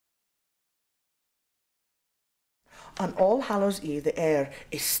On All Hallows Eve, the air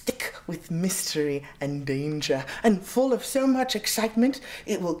is thick with mystery and danger, and full of so much excitement,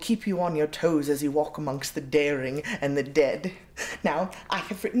 it will keep you on your toes as you walk amongst the daring and the dead. Now, I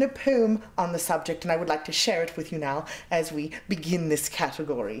have written a poem on the subject, and I would like to share it with you now as we begin this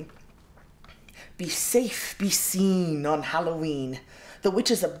category. Be safe, be seen on Halloween. The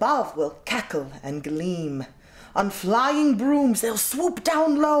witches above will cackle and gleam. On flying brooms they'll swoop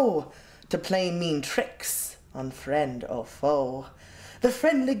down low to play mean tricks on friend or foe. The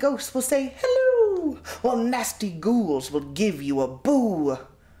friendly ghosts will say hello, while nasty ghouls will give you a boo.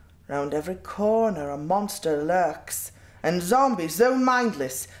 Round every corner a monster lurks, and zombies, though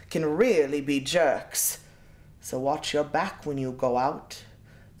mindless, can really be jerks. So watch your back when you go out.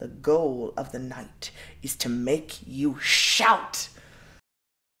 The goal of the night is to make you shout.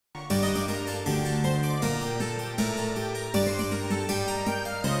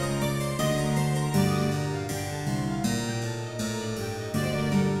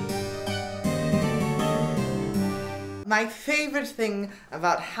 My favorite thing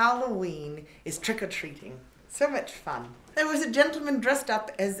about Halloween is trick-or-treating. So much fun. There was a gentleman dressed up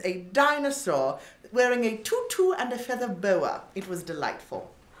as a dinosaur wearing a tutu and a feather boa. It was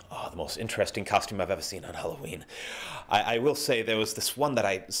delightful. Oh, the most interesting costume I've ever seen on Halloween. I will say there was this one that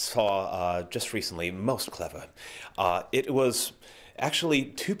I saw just recently, most clever. It was actually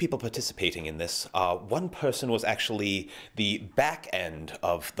two people participating in this. One person was actually the back end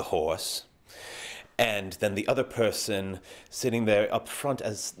of the horse, and then the other person sitting there up front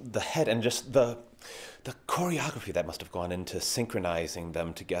as the head, and just the choreography that must have gone into synchronizing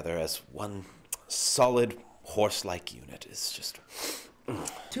them together as one solid horse-like unit is just...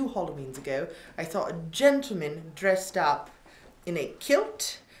 2 Halloweens ago, I saw a gentleman dressed up in a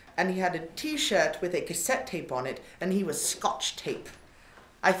kilt, and he had a t-shirt with a cassette tape on it, and he was Scotch tape.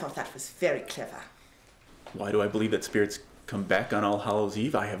 I thought that was very clever. Why do I believe that spirits come back on All Hallows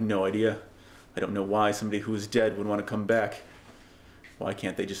Eve? I have no idea. I don't know why somebody who is dead would want to come back. Why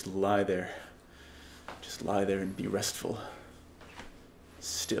can't they just lie there? Just lie there and be restful.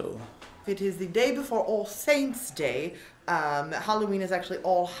 Still. It is the day before All Saints' Day. Halloween is actually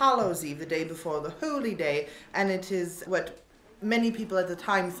All Hallows Eve, the day before the Holy Day, and it is what many people at the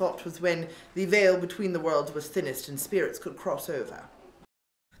time thought was when the veil between the worlds was thinnest and spirits could cross over.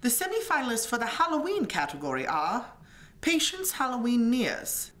 The semi-finalists for the Halloween category are Patience Halloween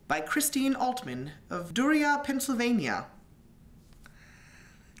Nears by Christine Altman of Duria, Pennsylvania.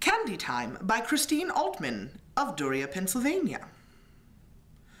 Candy Time by Christine Altman of Duria, Pennsylvania.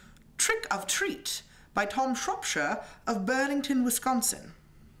 Trick of Treat by Tom Shropshire of Burlington, Wisconsin.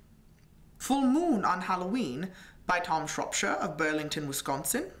 Full Moon on Halloween by Tom Shropshire of Burlington,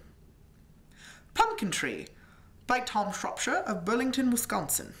 Wisconsin. Pumpkin Tree by Tom Shropshire of Burlington,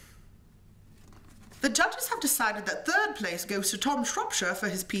 Wisconsin. The judges have decided that 3rd place goes to Tom Shropshire for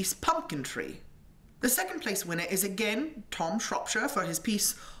his piece Pumpkin Tree. The 2nd place winner is again Tom Shropshire for his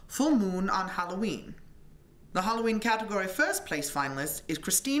piece Full Moon on Halloween. The Halloween category 1st place finalist is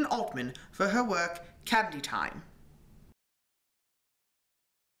Christine Altman for her work Candy Time.